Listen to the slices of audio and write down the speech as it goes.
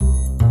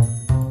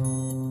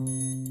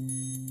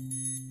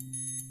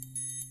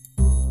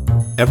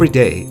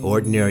Everyday,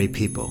 ordinary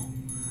people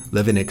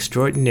living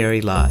extraordinary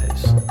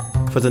lives.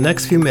 For the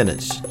next few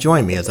minutes,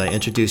 join me as I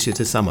introduce you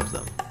to some of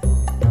them.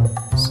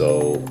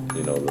 So,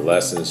 the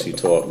lessons she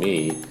taught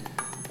me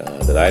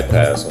that I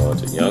pass on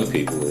to young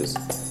people is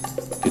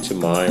get your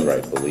mind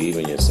right, believe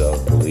in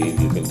yourself,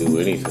 believe you can do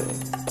anything.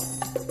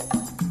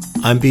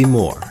 I'm B.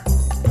 Moore,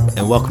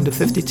 and welcome to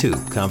 52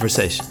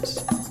 Conversations.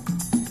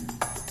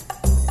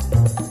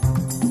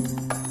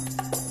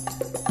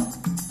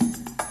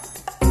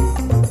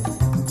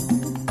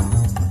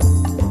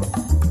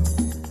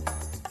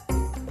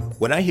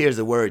 When I hear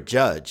the word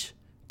judge,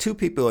 two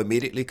people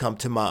immediately come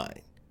to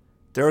mind: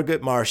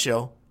 Thurgood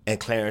Marshall and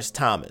Clarence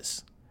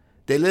Thomas.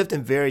 They lived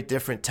in very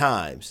different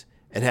times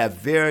and have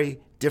very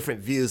different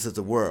views of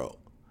the world.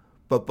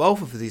 But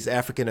both of these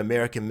African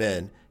American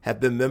men have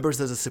been members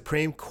of the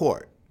Supreme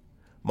Court.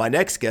 My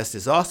next guest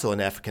is also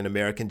an African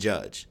American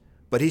judge,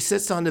 but he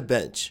sits on the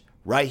bench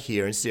right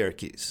here in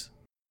Syracuse.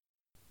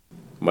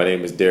 My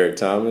name is Derek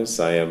Thomas.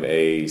 I am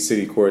a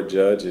city court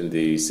judge in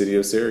the city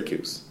of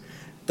Syracuse.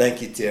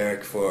 Thank you,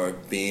 Derek, for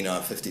being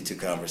on 52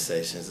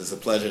 Conversations. It's a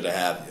pleasure to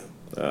have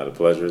you. The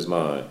pleasure is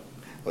mine.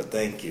 Well,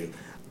 thank you.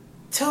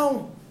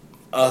 Tell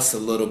us a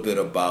little bit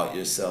about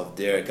yourself,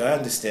 Derek. I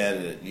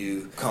understand that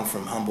you come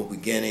from humble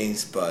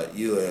beginnings, but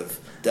you have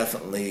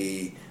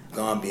definitely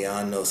gone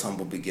beyond those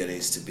humble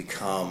beginnings to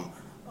become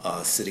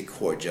a city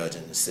court judge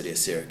in the city of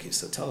Syracuse.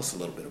 So tell us a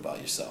little bit about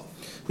yourself.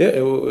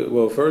 Yeah,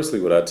 well, firstly,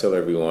 what I tell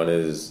everyone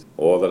is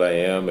all that I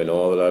am and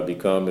all that I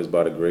become is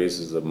by the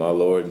graces of my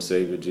Lord and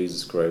Savior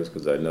Jesus Christ,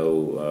 because I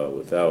know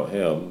without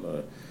him,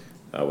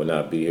 I would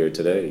not be here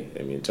today.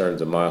 I mean, in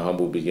terms of my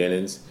humble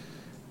beginnings,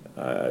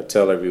 I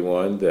tell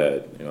everyone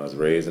that I was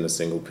raised in a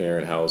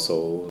single-parent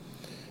household,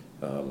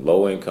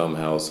 low-income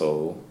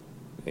household,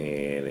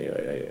 and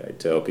I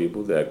tell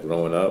people that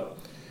growing up,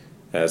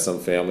 had some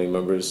family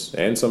members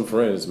and some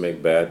friends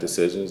make bad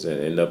decisions and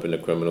end up in the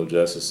criminal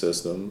justice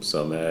system.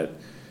 Some had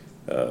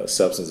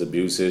substance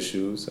abuse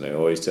issues, and I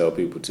always tell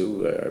people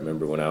too. I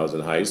remember when I was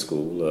in high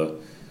school,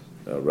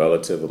 a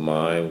relative of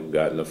mine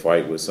got in a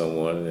fight with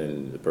someone,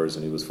 and the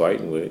person he was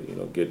fighting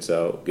with, gets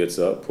up,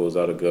 pulls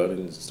out a gun,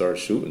 and starts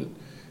shooting.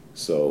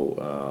 So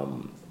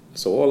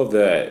all of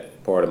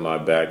that part of my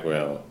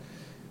background,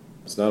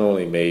 it's not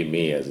only made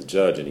me as a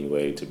judge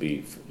anyway to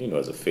be,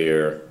 as a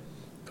fair,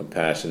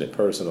 compassionate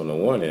person on the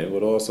one end,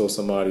 but also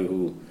somebody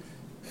who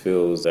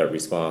feels that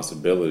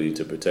responsibility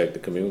to protect the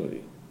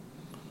community.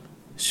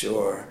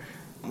 Sure.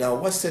 Now,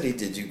 what city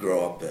did you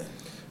grow up in?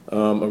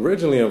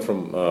 Originally, I'm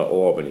from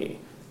Albany.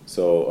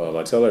 So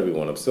I tell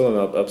everyone I'm still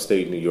an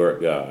upstate New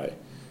York guy.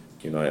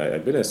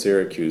 I've been in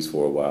Syracuse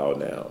for a while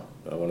now.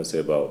 I want to say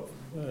about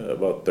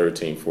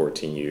 13,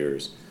 14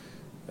 years.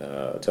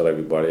 I tell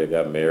everybody I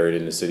got married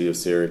in the city of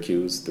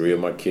Syracuse. 3 of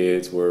my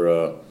kids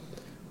were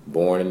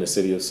born in the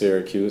city of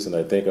Syracuse, and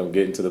I think I'm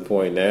getting to the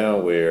point now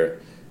where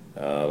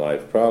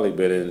I've probably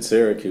been in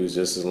Syracuse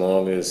just as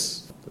long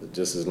as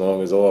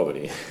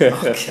Albany.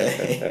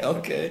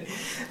 Okay.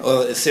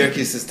 Well,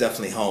 Syracuse is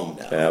definitely home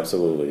now.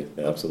 Absolutely.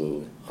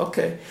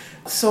 Okay.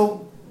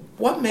 So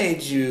what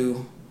made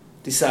you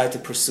decide to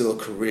pursue a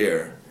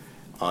career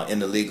in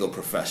the legal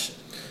profession?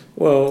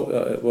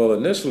 Well,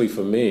 initially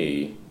for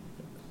me,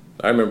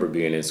 I remember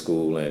being in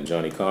school and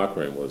Johnnie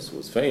Cochran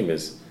was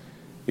famous.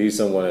 He's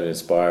someone that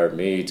inspired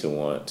me to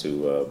want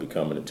to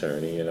become an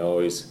attorney. And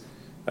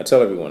I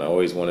tell everyone I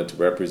always wanted to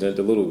represent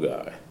the little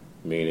guy,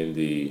 meaning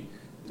the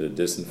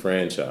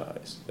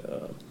disenfranchised.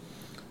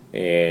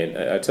 And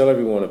I tell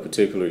everyone a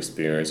particular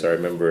experience. I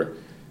remember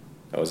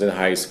I was in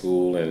high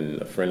school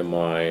and a friend of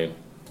mine,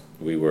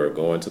 we were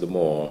going to the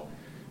mall,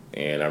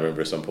 and I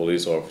remember some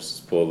police officers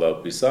pulled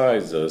up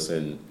beside us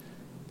and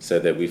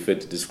said that we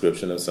fit the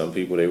description of some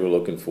people they were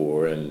looking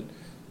for, and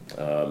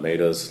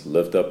made us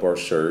lift up our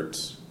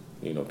shirts,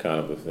 kind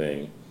of a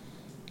thing.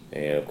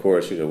 And of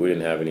course, we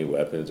didn't have any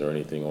weapons or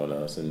anything on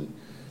us, and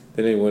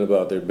then they went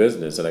about their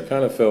business, and I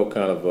kind of felt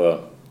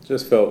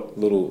just felt a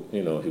little,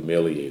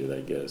 humiliated,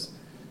 I guess.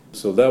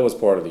 So that was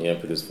part of the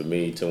impetus for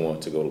me to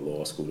want to go to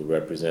law school, to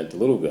represent the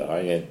little guy.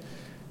 And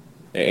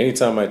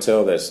anytime I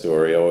tell that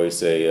story, I always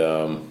say,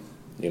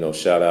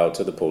 shout out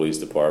to the police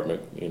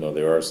department.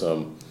 There are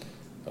some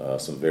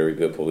very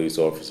good police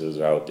officers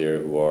out there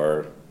who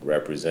are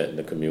representing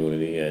the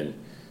community and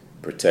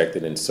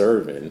protecting and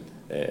serving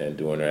and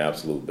doing their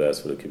absolute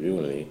best for the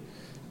community.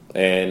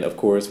 And of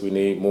course, we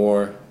need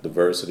more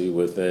diversity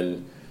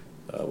within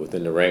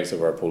the ranks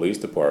of our police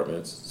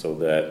departments, so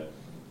that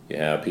you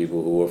have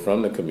people who are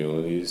from the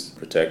communities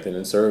protecting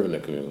and serving the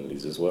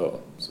communities as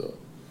well. So,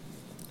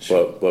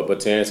 sure. But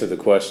to answer the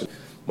question,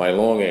 my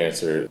long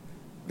answer,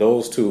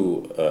 those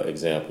two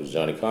examples,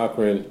 Johnnie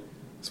Cochran,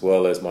 as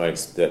well as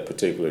that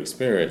particular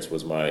experience,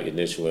 was my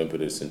initial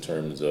impetus in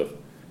terms of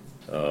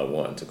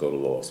wanting to go to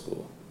law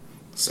school.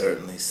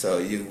 Certainly. So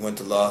you went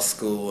to law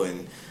school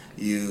and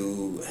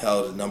you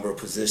held a number of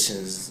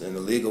positions in the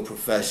legal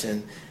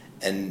profession,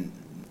 and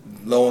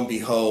lo and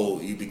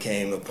behold, you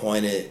became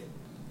appointed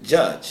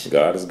judge.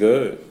 God is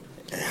good.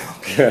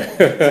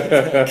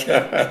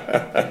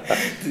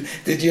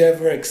 Did you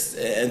ever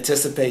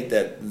anticipate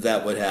that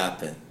that would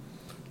happen?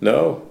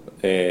 No,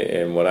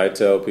 and what I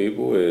tell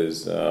people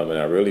is, and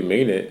I really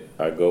mean it,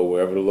 I go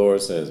wherever the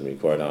Lord sends me,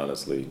 quite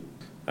honestly.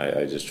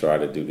 I just try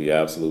to do the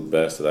absolute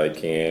best that I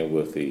can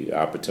with the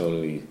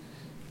opportunity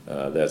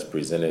that's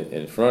presented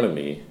in front of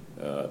me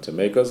to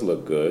make us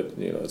look good.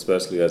 You know,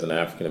 especially as an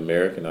African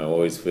American, I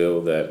always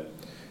feel that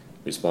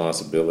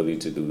responsibility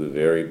to do the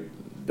very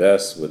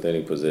best with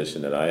any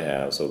position that I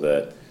have, so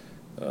that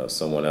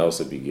someone else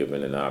would be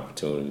given an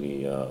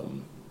opportunity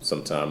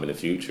sometime in the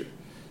future.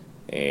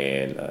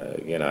 And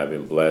again, I've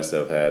been blessed.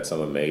 I've had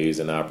some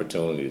amazing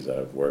opportunities.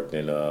 I've worked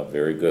in a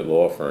very good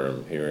law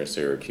firm here in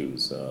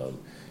Syracuse.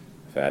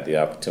 I've had the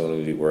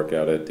opportunity to work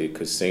out at the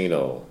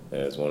casino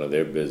as one of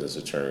their business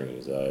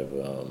attorneys. I've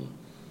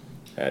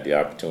had the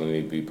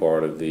opportunity to be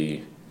part of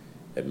the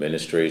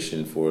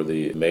administration for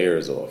the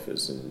mayor's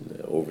office and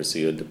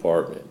oversee a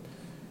department.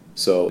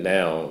 So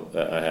now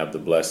I have the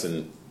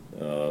blessing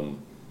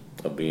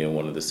of being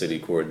one of the city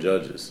court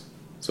judges.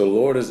 So the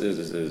Lord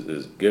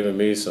is giving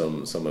me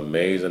some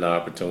amazing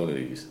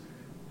opportunities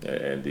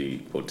and the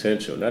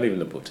potential, not even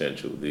the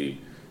potential, the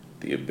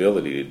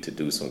ability to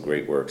do some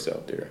great works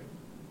out there.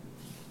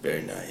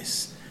 Very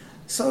nice.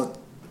 So,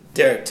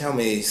 Derek, tell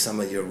me some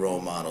of your role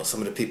models, some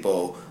of the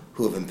people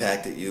who have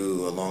impacted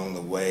you along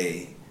the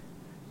way.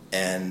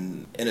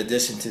 And in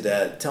addition to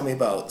that, tell me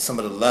about some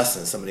of the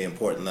lessons, some of the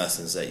important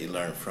lessons that you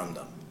learned from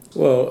them.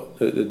 Well,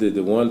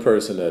 the one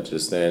person that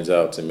just stands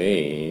out to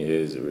me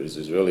is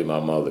really my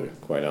mother,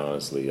 quite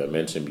honestly. I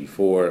mentioned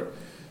before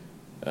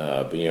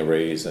being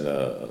raised in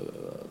a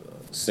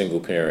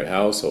single-parent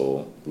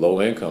household,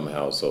 low-income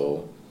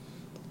household,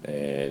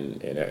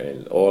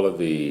 and all of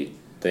the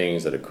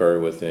things that occur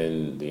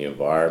within the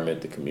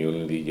environment, the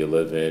community you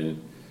live in.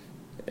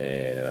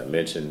 And I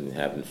mentioned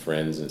having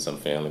friends and some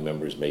family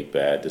members make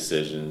bad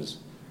decisions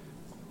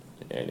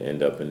and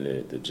end up in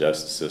the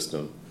justice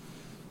system.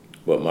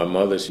 But my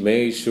mother, she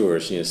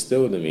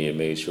instilled in me and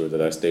made sure that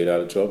I stayed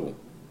out of trouble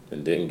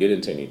and didn't get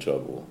into any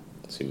trouble.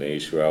 She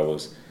made sure I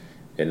was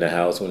in the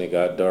house when it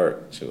got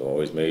dark. She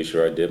always made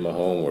sure I did my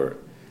homework.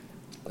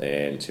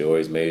 And she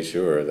always made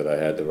sure that I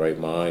had the right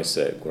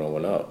mindset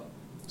growing up.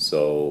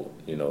 So,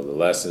 you know, the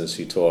lessons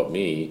she taught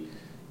me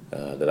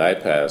that I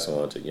pass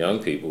on to young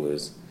people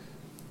is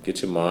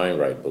get your mind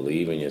right,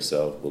 believe in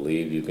yourself,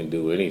 believe you can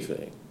do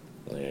anything.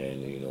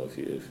 And, you know,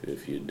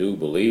 if you do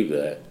believe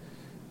that,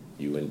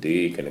 you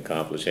indeed can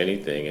accomplish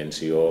anything. And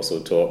she also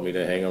taught me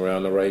to hang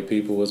around the right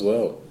people as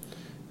well.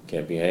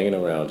 Can't be hanging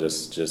around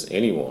just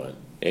anyone,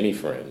 any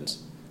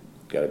friends.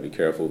 Got to be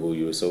careful who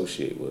you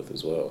associate with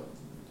as well.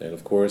 And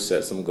of course,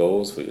 set some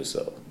goals for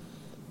yourself.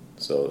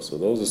 So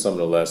those are some of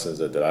the lessons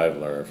that I've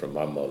learned from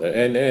my mother.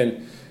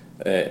 And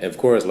of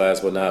course,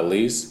 last but not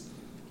least,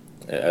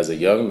 as a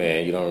young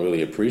man, you don't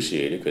really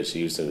appreciate it because she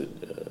used to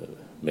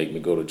make me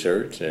go to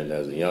church. And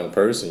as a young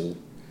person,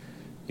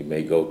 you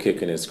may go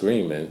kicking and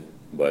screaming.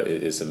 But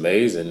it's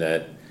amazing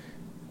that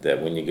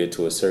when you get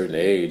to a certain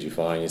age, you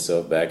find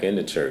yourself back in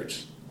the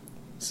church.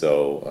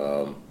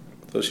 So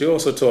she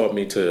also taught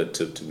me to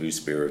be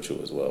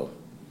spiritual as well.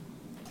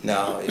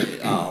 Now,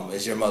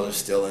 is your mother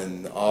still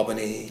in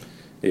Albany?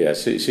 Yeah,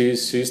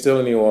 she's still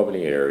in the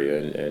Albany area,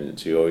 and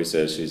she always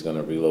says she's going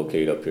to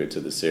relocate up here to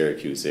the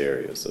Syracuse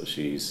area. So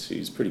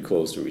she's pretty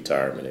close to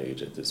retirement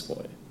age at this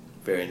point.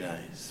 Very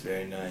nice,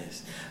 very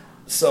nice.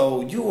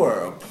 So you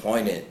were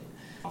appointed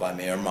by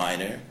Mayor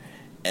Minor,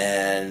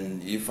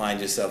 and you find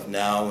yourself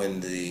now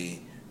in the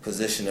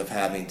position of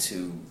having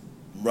to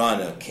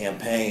run a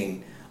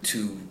campaign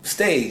to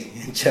stay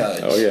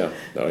judge. Oh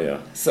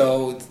yeah.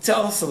 So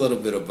tell us a little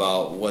bit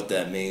about what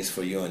that means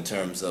for you in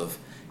terms of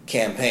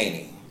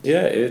campaigning.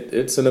 Yeah,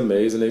 it's an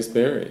amazing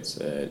experience.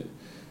 And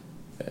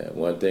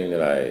one thing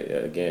that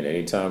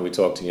anytime we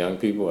talk to young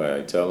people,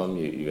 I tell them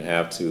you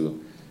have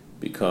to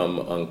become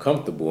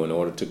uncomfortable in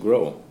order to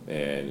grow.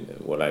 And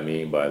what I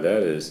mean by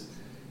that is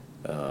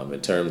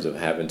in terms of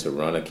having to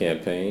run a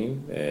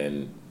campaign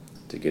and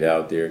to get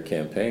out there and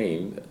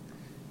campaign,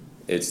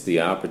 it's the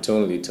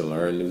opportunity to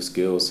learn new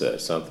skill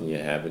sets, something you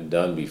haven't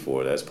done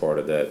before. That's part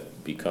of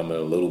that becoming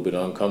a little bit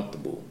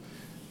uncomfortable.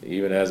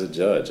 Even as a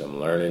judge, I'm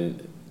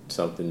learning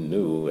something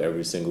new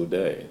every single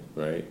day,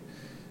 right?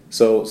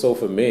 So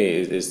for me,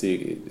 it's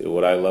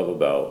what I love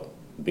about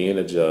being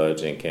a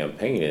judge and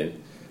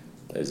campaigning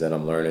is that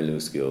I'm learning new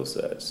skill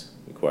sets,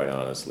 quite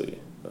honestly.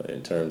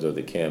 In terms of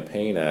the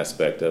campaign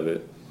aspect of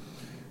it,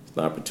 it's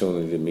an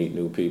opportunity to meet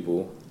new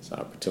people. It's an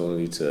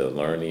opportunity to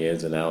learn the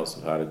ins and outs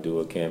of how to do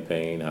a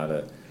campaign, how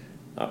to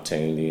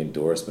obtain the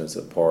endorsements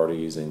of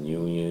parties and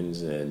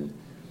unions and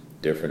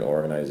different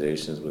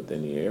organizations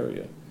within the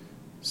area.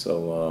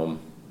 So,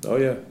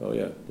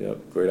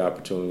 great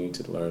opportunity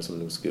to learn some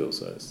new skill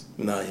sets.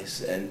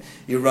 Nice. And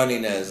you're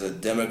running as a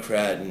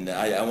Democrat, and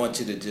I want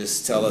you to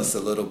just tell us a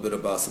little bit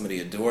about some of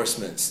the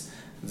endorsements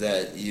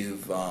that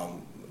you've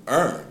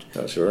earned.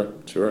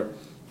 Sure.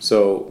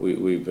 So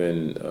we've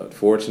been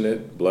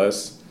fortunate,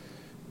 blessed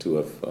to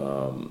have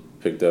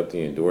picked up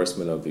the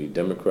endorsement of the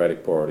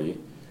Democratic Party,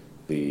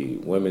 the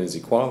Women's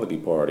Equality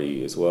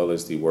Party, as well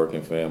as the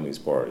Working Families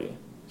Party.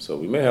 So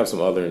we may have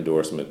some other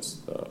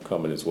endorsements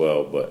coming as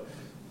well, but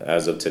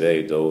as of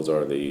today, those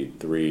are the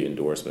 3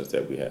 endorsements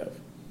that we have.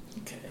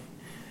 Okay.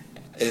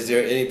 Is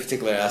there any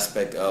particular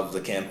aspect of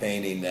the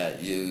campaigning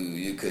that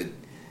you could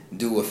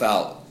do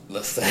without,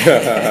 let's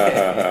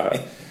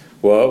say?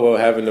 Well,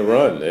 having to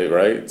run,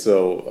 right?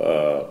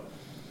 So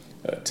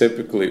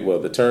typically,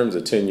 the terms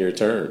are 10-year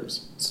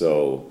terms.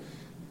 So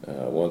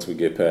once we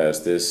get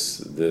past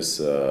this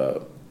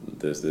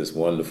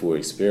wonderful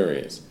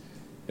experience,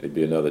 it'd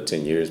be another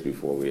 10 years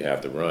before we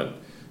have to run.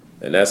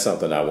 And that's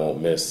something I won't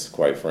miss,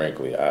 quite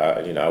frankly.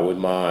 I wouldn't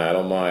mind. I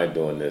don't mind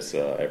doing this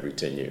every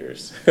 10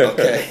 years.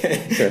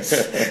 Okay.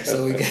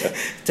 So we can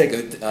take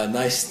a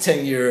nice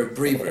 10-year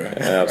breather.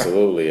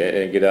 Absolutely.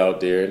 And get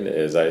out there, and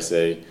as I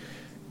say,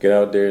 get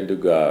out there and do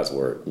God's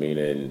work,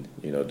 meaning,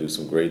 do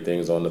some great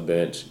things on the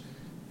bench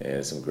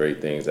and some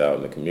great things out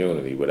in the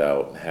community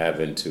without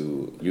having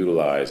to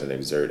utilize and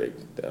exert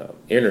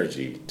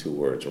energy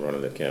towards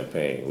running the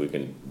campaign. We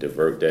can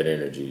divert that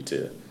energy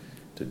to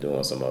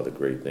doing some other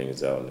great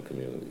things out in the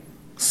community.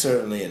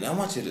 Certainly, and I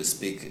want you to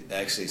speak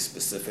actually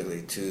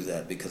specifically to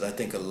that, because I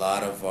think a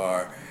lot of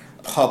our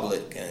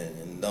public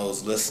and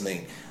those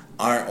listening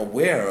aren't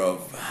aware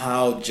of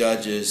how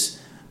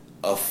judges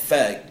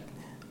affect,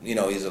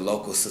 either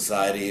local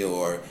society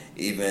or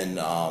even,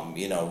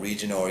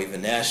 regional or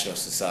even national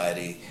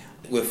society,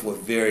 with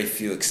very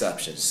few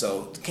exceptions.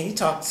 So can you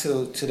talk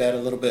to that a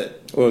little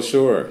bit? Well,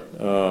 sure.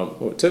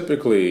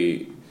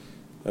 Typically,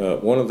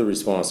 one of the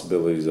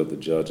responsibilities of the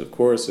judge, of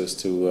course, is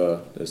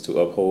to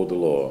uphold the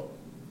law.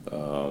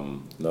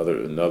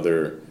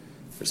 Another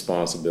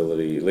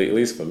responsibility, at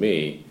least for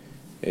me,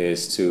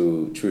 is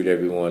to treat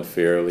everyone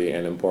fairly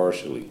and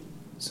impartially.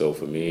 So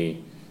for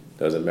me,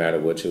 doesn't matter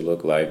what you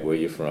look like, where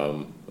you're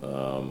from,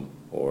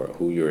 or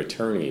who your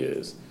attorney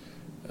is.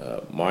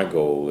 My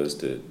goal is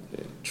to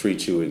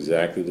treat you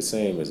exactly the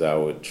same as I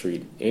would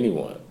treat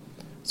anyone.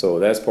 So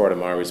that's part of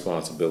my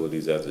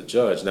responsibilities as a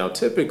judge. Now,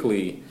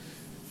 typically,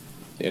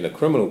 in a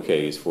criminal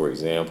case, for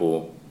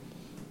example,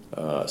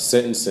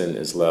 sentencing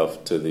is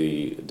left to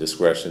the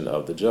discretion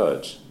of the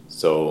judge.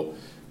 So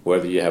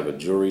whether you have a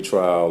jury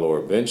trial or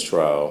a bench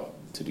trial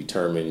to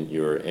determine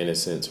your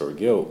innocence or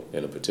guilt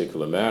in a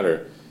particular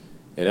matter,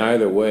 in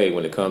either way,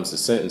 when it comes to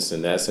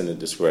sentencing, that's in the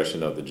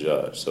discretion of the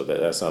judge. So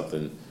that's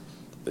something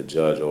the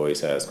judge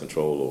always has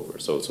control over.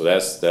 So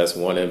that's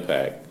one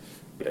impact.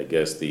 I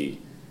guess the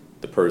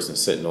person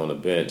sitting on the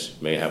bench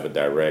may have a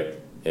direct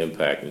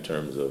impact in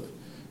terms of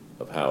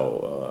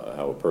how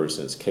a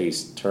person's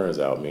case turns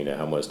out, meaning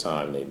how much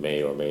time they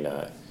may or may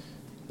not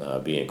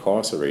be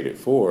incarcerated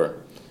for.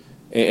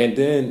 And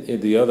then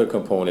the other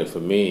component for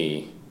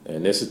me,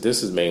 and this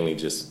is mainly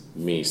just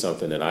me,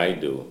 something that I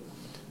do.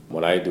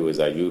 What I do is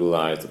I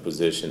utilize the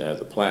position as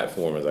a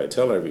platform, as I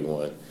tell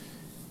everyone,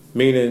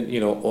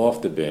 meaning,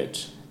 off the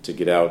bench, to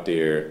get out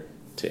there,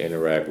 to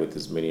interact with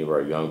as many of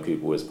our young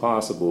people as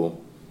possible,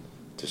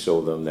 to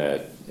show them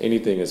that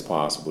anything is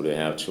possible, to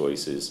have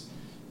choices,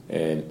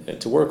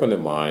 and to work on their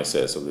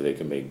mindset so that they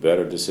can make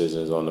better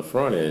decisions on the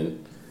front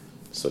end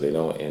so they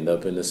don't end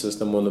up in the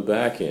system on the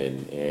back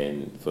end.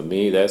 And for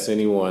me, that's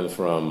anyone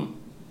from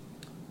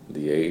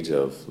the age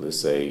of, let's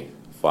say,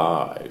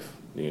 5,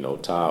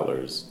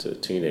 toddlers, to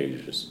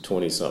teenagers,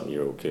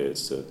 20-something-year-old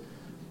kids, to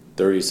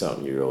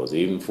 30-something-year-olds,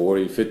 even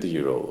 40,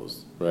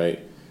 50-year-olds, right?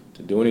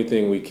 To do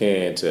anything we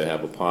can to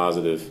have a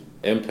positive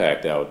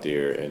impact out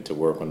there and to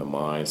work on the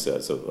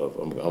mindsets of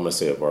I'm going to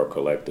say, of our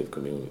collective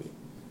community.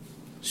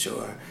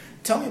 Sure.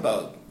 Tell me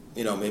about,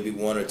 maybe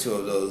one or two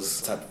of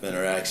those type of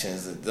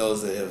interactions,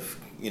 those that have,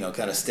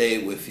 kind of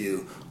stayed with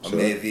you, or Sure.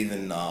 may have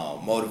even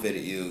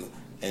motivated you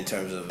in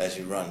terms of as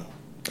you run.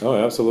 Oh,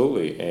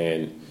 absolutely.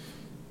 And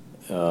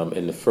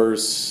in the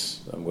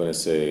first, I'm going to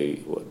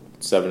say,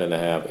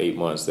 7.5, 8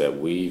 months that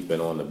we've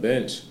been on the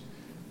bench,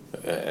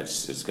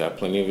 it's got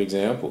plenty of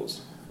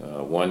examples.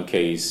 One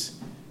case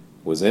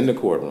was in the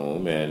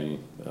courtroom,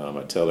 and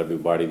I tell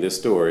everybody this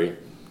story.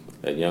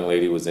 That young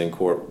lady was in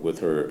court with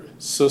her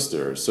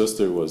sister. Her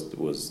sister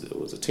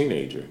was a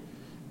teenager.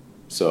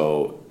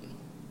 So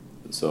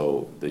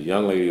the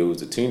young lady who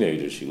was a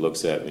teenager, she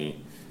looks at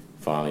me,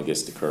 finally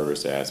gets the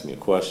courage to ask me a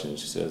question.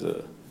 She says,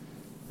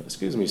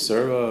 "Excuse me,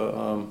 sir,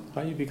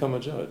 how you become a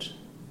judge?"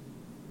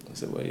 I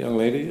said, "Well, young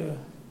lady,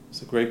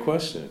 it's a great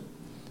question.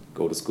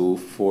 Go to school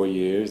for 4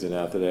 years, and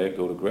after that,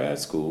 go to grad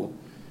school.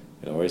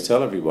 And I always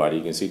tell everybody,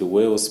 you can see the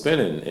wheels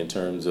spinning in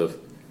terms of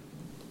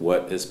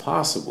what is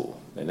possible."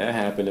 And that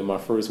happened in my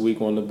first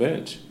week on the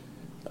bench.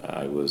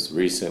 I was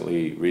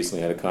recently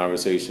had a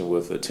conversation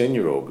with a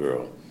 10-year-old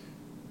girl,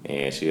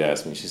 and she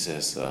asked me, she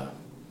says,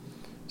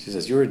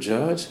 "You're a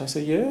judge?" I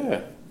said,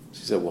 "Yeah."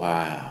 She said,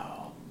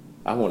 "Wow,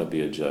 I want to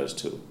be a judge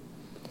too."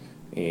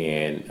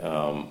 And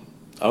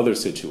other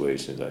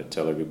situations, I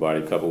tell everybody,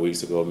 a couple of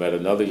weeks ago, I met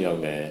another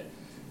young man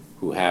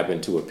who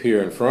happened to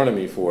appear in front of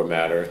me for a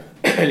matter,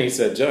 and he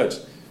said, "Judge,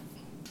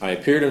 I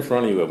appeared in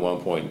front of you at one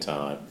point in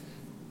time.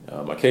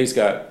 My case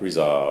got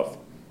resolved,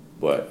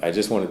 but I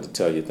just wanted to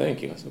tell you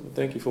thank you." I said, "Well,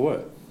 thank you for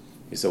what?"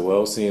 He said,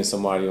 well, seeing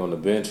somebody on the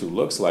bench who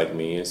looks like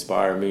me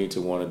inspired me to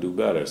want to do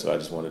better. So I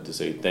just wanted to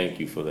say thank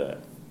you for that.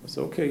 I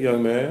said, okay,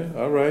 young man,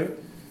 all right,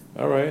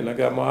 and I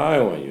got my eye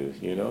on you,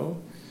 you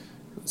know.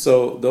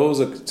 So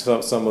those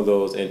are some of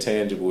those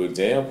intangible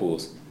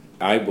examples,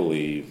 I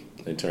believe,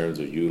 in terms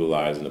of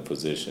utilizing a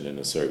position in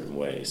a certain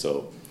way.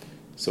 So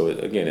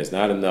again, it's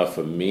not enough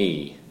for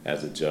me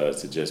as a judge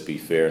to just be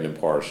fair and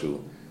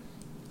impartial,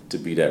 to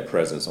be that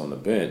presence on the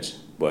bench,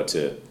 but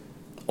to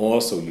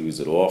also use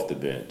it off the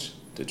bench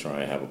to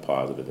try and have a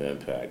positive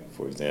impact.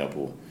 For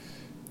example,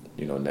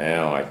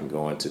 now I can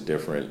go into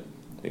different,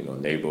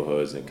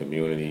 neighborhoods and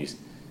communities,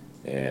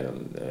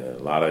 and a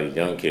lot of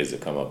young kids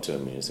that come up to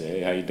me and say, hey,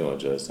 how you doing,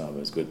 Judge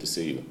Thomas? It's good to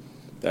see you.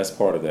 That's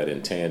part of that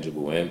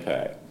intangible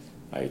impact,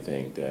 I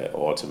think, that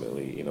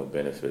ultimately,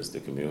 benefits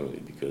the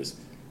community, because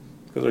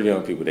they're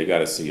young people. They got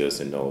to see us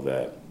and know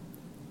that.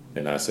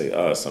 And I say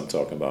us, I'm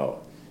talking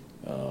about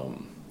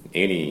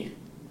any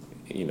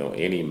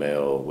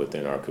male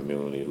within our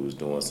community who's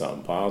doing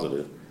something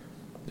positive,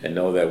 and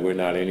know that we're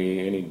not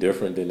any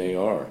different than they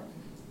are.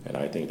 And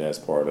I think that's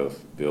part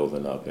of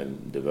building up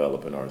and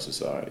developing our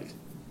society,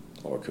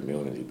 or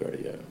community, better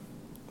yet.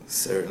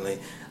 Certainly.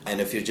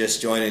 And if you're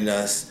just joining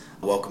us,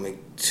 welcome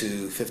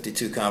to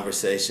 52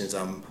 Conversations.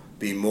 I'm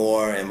B.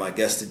 Moore, and my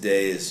guest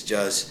today is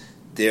Judge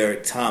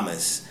Derek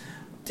Thomas.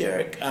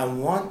 Derek, I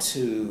want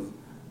to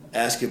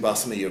ask you about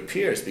some of your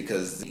peers,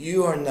 because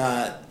you are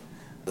not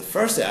the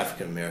first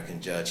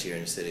African-American judge here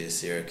in the city of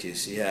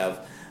Syracuse. You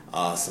have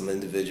some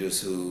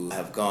individuals who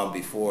have gone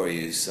before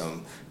you,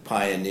 some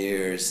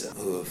pioneers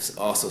who have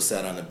also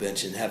sat on the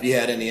bench. And have you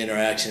had any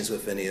interactions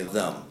with any of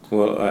them?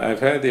 Well, I've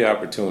had the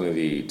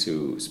opportunity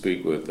to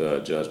speak with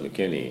Judge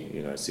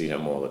McKinney. I see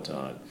him all the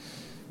time.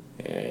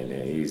 And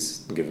he's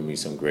given me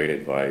some great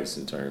advice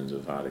in terms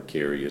of how to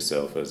carry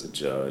yourself as a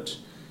judge.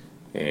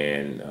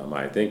 And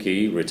I think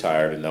he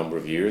retired a number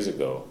of years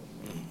ago.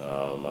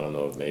 I don't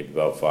know, maybe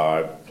about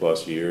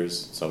 5+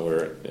 years,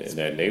 somewhere in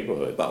that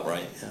neighborhood. About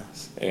right,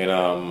 yes.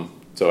 And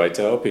so I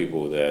tell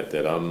people that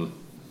I'm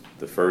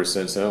the first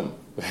since him,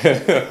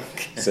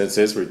 since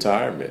his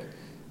retirement.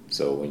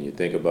 So when you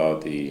think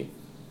about the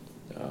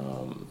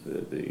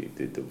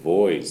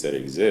voids that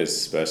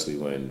exist, especially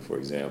when, for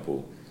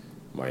example,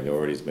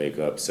 minorities make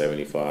up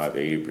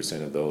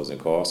 75-80% of those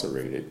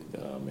incarcerated,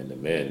 and the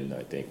men,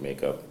 I think,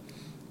 make up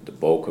the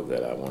bulk of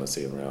that. I want to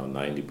say around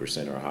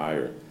 90% or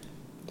higher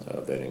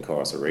of that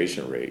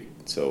incarceration rate.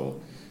 So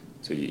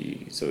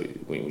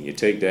when you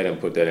take that and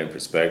put that in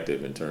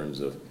perspective in terms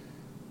of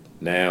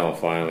now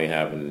finally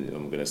having,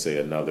 I'm going to say,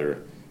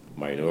 another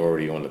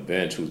minority on the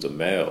bench who's a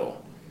male,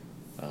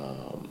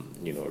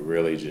 it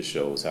really just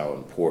shows how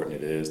important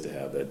it is to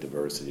have that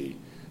diversity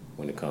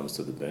when it comes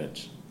to the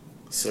bench.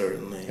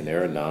 Certainly. And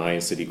there are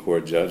 9 city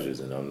court judges,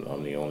 and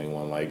I'm the only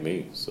one like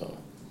me. So,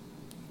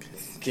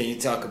 can you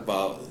talk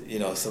about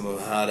some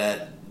of how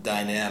that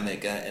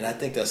dynamic? And I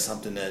think that's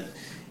something that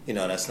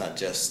that's not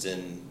just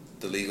in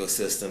the legal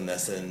system.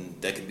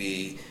 That could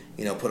be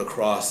put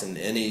across in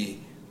any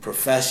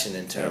profession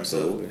in terms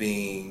Absolutely. of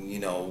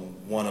being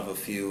one of a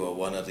few, or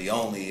one of the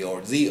only,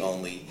 or the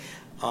only.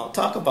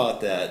 Talk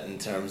about that in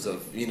terms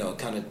of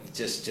kind of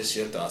just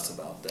your thoughts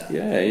about that.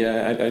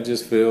 Yeah. I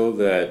just feel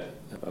that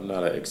I'm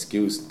not an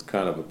excuse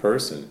kind of a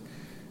person.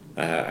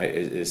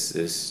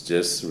 It's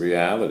just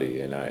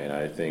reality, and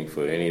I think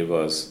for any of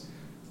us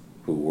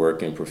who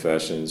work in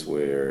professions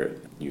where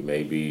you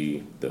may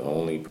be the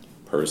only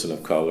person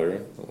of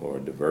color or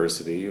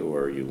diversity,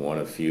 or you one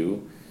of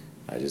few,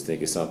 I just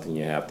think it's something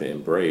you have to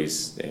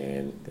embrace,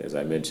 and as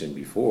I mentioned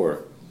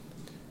before,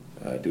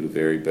 do the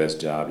very best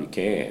job you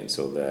can,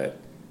 so that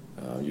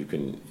you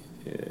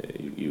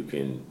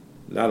can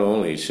not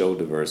only show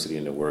diversity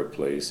in the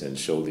workplace and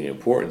show the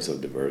importance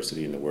of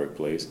diversity in the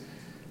workplace,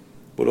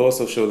 but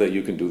also show that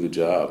you can do the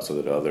job so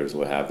that others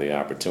will have the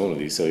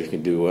opportunity, so you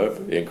can do what?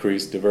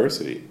 Increase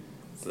diversity.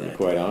 Exactly.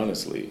 Quite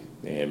honestly.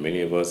 And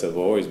many of us have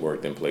always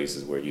worked in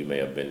places where you may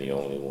have been the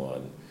only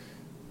one,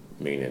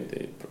 meaning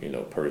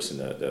the person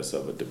that's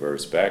of a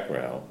diverse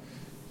background.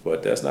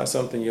 But that's not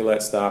something you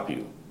let stop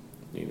you.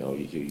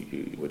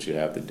 What you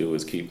have to do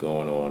is keep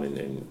going on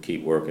and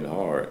keep working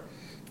hard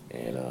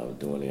and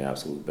doing the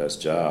absolute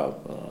best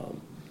job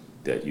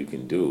that you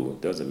can do.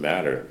 It doesn't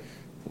matter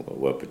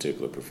what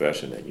particular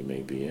profession that you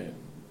may be in.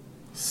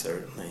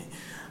 Certainly.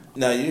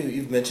 Now,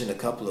 you've mentioned a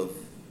couple of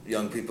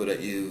young people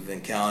that you've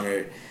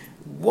encountered.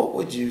 What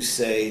would you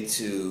say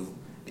to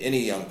any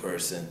young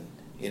person,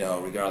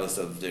 regardless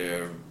of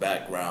their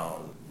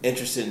background,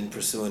 interested in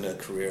pursuing a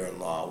career in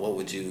law? What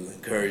would you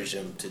encourage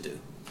them to do?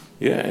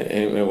 Yeah,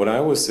 and what I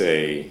would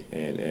say,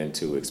 and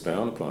to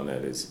expound upon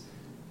that, is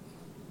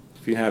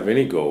if you have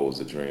any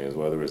goals or dreams,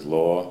 whether it's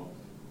law,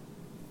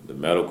 the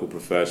medical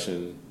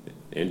profession,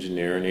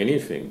 engineering,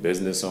 anything,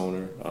 business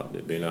owner,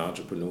 being an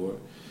entrepreneur,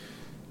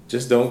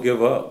 just don't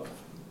give up.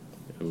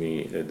 I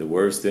mean, the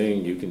worst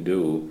thing you can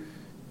do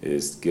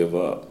is give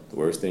up. The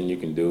worst thing you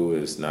can do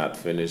is not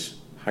finish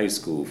high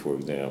school, for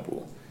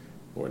example,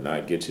 or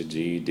not get your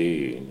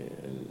GED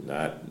and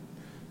not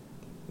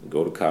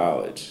go to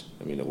college.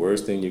 I mean, the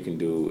worst thing you can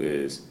do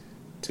is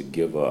to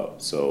give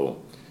up.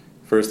 So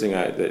first thing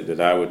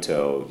that I would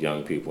tell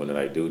young people, and that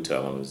I do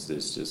tell them, is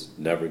this: just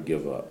never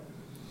give up.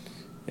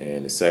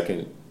 And the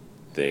second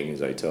thing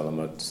is I tell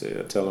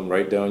them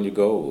write down your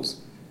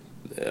goals.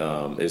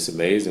 It's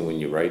amazing when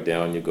you write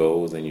down your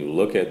goals and you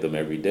look at them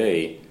every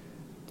day,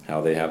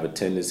 how they have a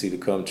tendency to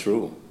come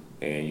true.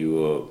 And you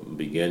will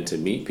begin to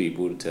meet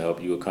people to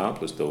help you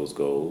accomplish those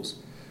goals.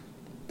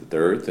 The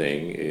third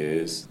thing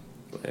is,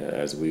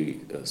 as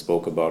we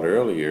spoke about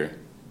earlier,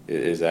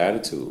 is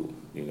attitude.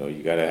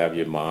 You got to have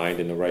your mind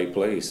in the right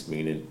place,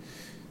 meaning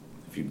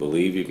if you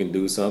believe you can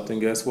do something,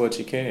 guess what?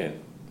 You can.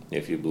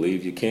 If you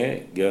believe you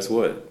can't, guess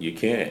what? You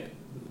can't.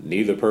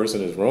 Neither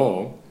person is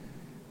wrong,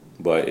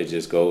 but it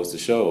just goes to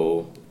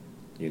show,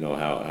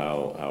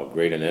 how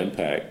great an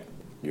impact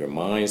your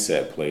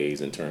mindset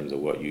plays in terms of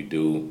what you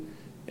do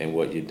and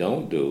what you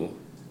don't do.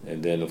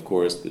 And then, of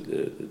course,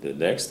 the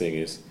next thing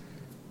is,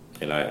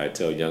 and I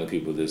tell young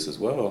people this as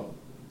well,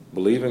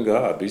 believe in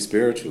God, be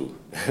spiritual,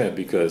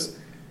 because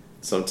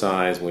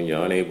sometimes when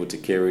you're unable to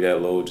carry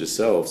that load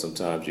yourself,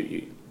 sometimes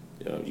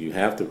you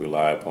have to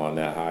rely upon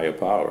that higher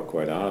power,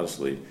 quite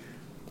honestly,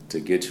 to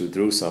get you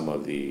through some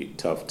of the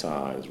tough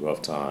times,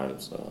 rough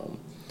times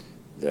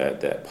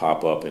that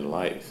pop up in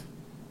life.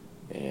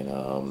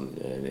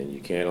 And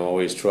you can't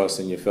always trust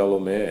in your fellow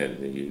man.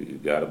 You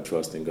got to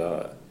trust in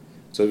God.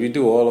 So if you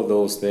do all of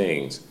those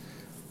things,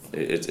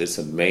 it's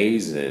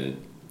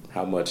amazing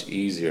how much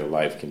easier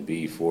life can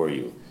be for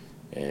you,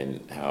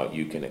 and how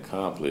you can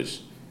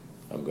accomplish,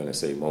 I'm going to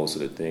say, most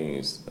of the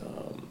things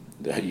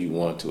that you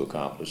want to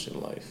accomplish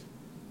in life.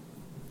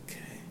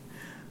 Okay.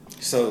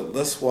 So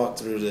let's walk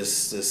through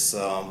this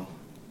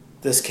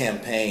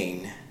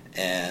campaign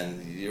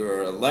and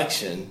your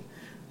election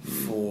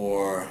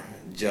for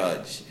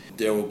judge.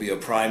 There will be a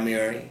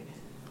primary.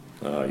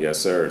 Yes,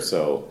 sir.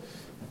 So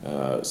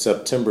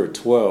September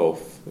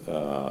 12th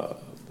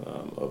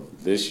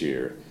of this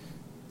year,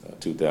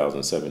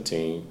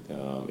 2017,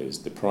 is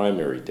the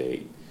primary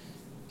date.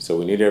 So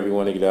we need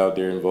everyone to get out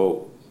there and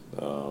vote.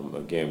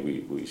 Again,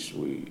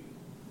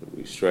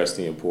 we stress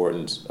the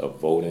importance of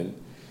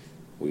voting.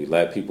 We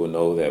let people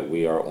know that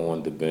we are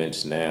on the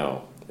bench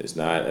now. It's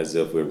not as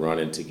if we're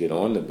running to get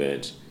on the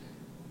bench.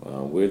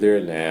 We're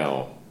there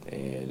now,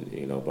 and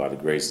by the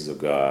graces of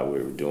God,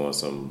 we're doing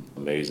some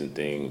amazing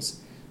things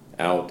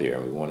out there,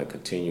 and we want to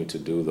continue to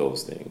do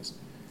those things.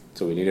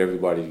 So we need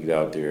everybody to get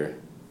out there,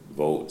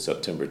 vote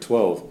September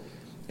 12th.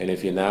 And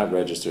if you're not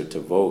registered to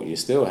vote, you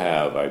still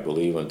have, I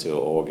believe, until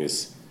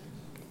August,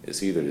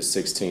 it's either the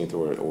 16th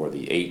or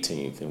the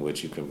 18th, in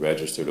which you can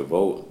register to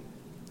vote,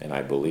 and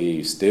I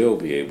believe still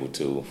be able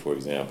to, for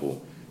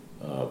example,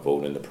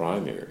 vote in the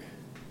primary.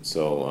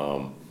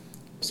 So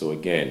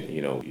again,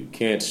 you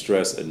can't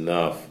stress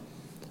enough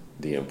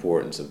the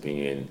importance of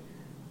being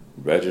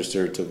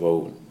registered to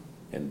vote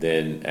and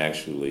then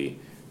actually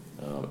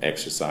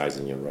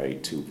exercising your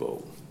right to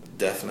vote.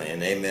 Definitely,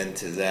 and amen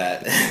to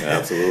that.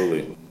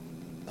 Absolutely.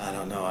 I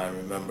don't know, I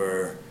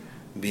remember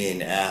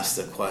being asked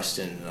a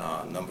question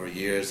a number of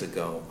years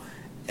ago,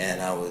 and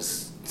I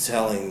was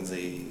telling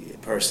the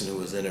person who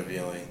was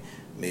interviewing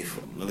me,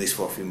 at least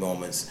for a few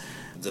moments,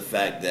 the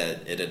fact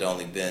that it had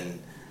only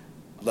been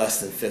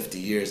less than 50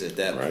 years at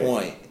that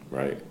point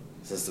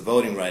since the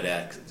Voting Rights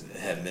Act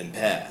had been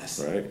passed.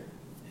 Right.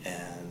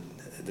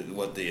 And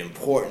what the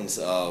importance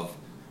of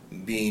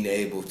being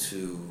able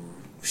to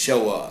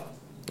show up.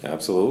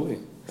 Absolutely.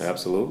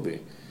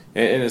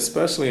 And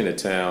especially in a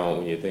town,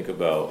 when you think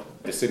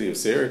about the city of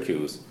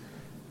Syracuse,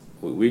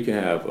 we can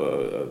have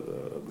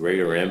a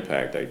greater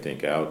impact, I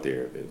think, out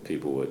there if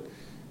people would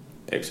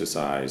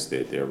exercise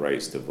their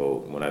rights to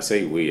vote. When I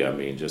say we, I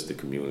mean just the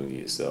community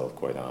itself,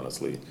 quite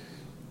honestly.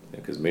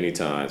 Because many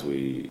times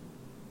we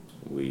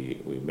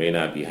may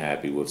not be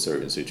happy with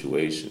certain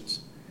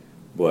situations,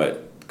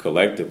 but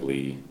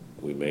collectively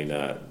we may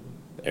not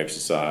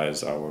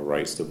exercise our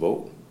rights to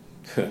vote,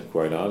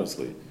 quite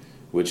honestly,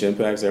 which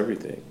impacts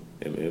everything.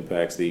 It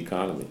impacts the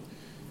economy.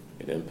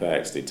 It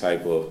impacts the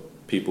type of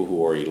people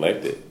who are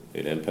elected.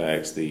 It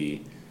impacts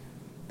the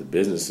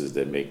businesses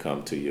that may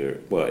come to your,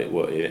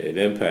 it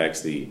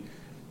impacts the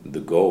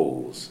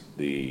goals,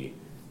 the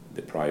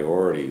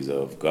priorities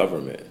of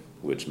government,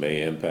 which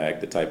may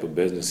impact the type of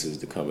businesses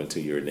that come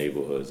into your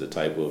neighborhoods, the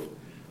type of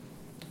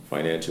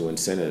financial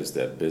incentives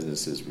that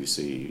businesses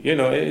receive.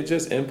 It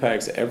just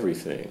impacts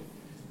everything.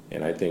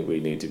 And I think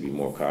we need to be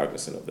more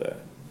cognizant of that.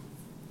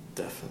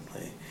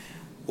 Definitely.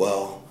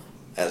 Well,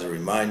 as a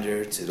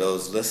reminder to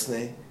those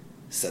listening,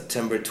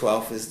 September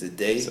 12th is the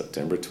date.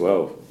 September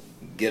 12th.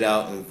 Get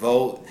out and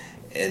vote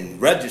and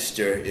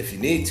register if you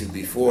need to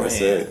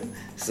beforehand. That's it.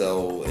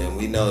 So, and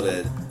we know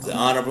that the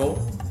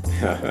Honorable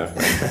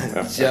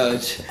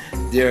Judge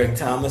Derek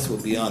Thomas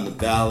will be on the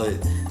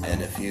ballot,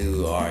 and if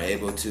you are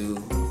able to,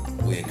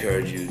 we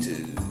encourage you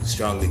to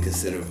strongly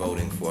consider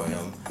voting for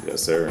him.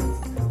 Yes, sir.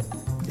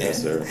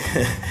 Yes, sir.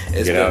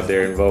 Get out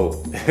there and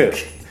vote.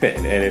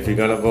 And if you're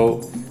going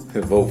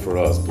to vote for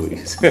us,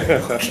 please.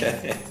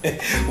 Okay.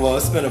 Well,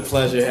 it's been a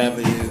pleasure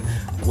having you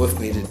with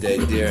me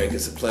today, Derek.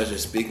 It's a pleasure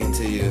speaking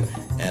to you,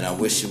 and I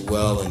wish you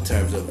well in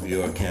terms of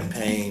your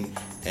campaign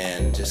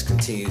and just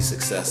continued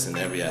success in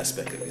every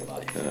aspect of your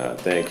life.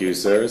 Thank you,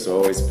 sir. It's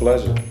always a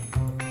pleasure.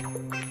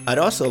 I'd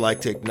also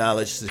like to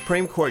acknowledge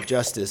Supreme Court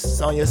Justice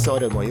Sonia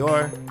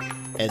Sotomayor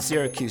and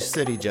Syracuse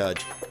City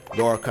Judge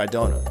Laura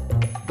Cardona,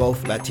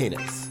 both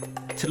Latinas.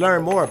 To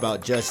learn more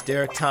about Judge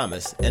Derek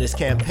Thomas and his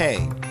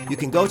campaign, you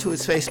can go to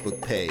his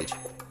Facebook page,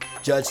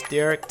 Judge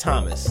Derek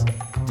Thomas.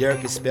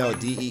 Derek is spelled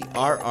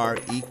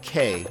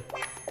D-E-R-R-E-K,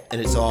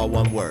 and it's all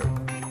one word.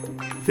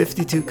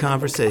 52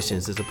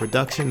 Conversations is a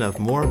production of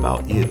More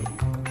About You.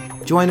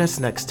 Join us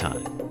next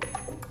time.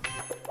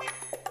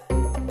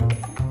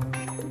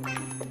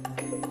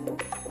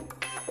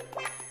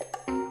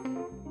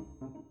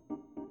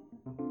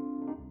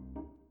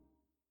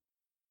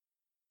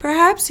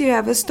 Perhaps you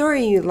have a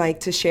story you'd like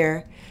to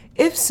share.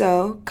 If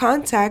so,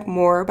 contact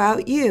More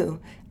About You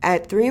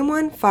at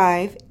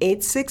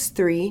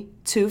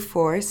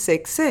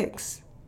 315-863-2466.